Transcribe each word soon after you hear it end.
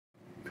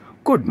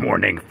Good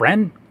morning,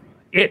 friend.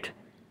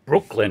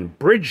 Brooklyn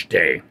Bridge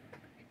Day.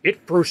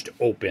 It first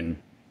opened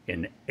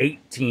in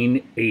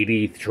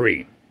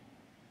 1883.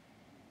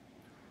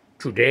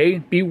 Today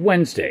be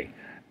Wednesday,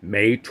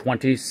 May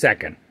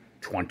 22nd,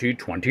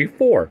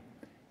 2024.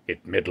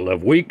 It's middle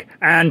of week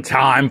and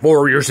time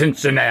for your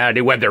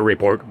Cincinnati weather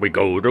report. We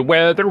go to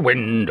weather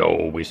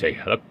window. We say,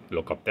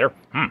 look up there.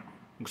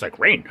 Looks like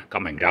rain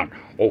coming down.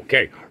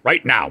 Okay,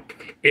 right now,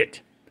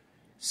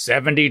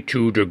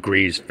 72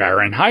 degrees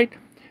Fahrenheit,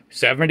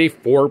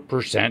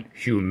 74%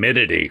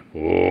 humidity.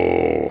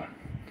 Oh,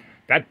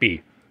 that'd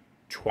be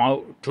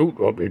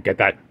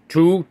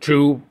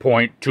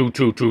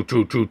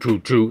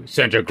 22.222222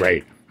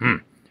 centigrade.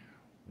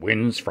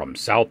 Winds from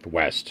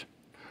southwest.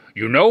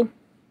 You know,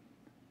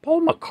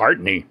 Paul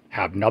McCartney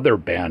have another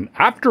band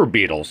after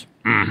Beatles.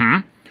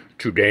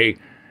 Today,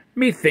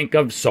 me think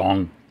of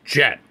song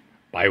Jet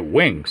by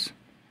Wings.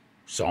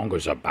 Song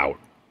is about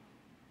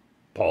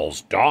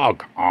Paul's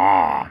dog.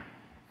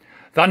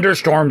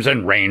 Thunderstorms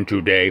and rain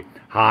today.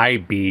 High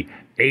be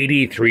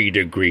 83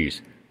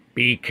 degrees.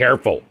 Be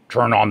careful.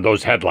 Turn on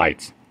those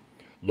headlights.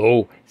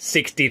 Low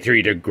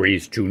 63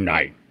 degrees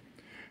tonight.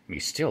 Me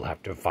still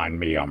have to find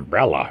me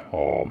umbrella.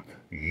 Oh,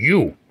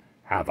 you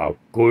have a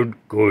good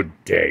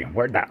day.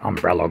 Where'd that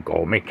umbrella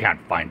go? Me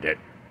can't find it.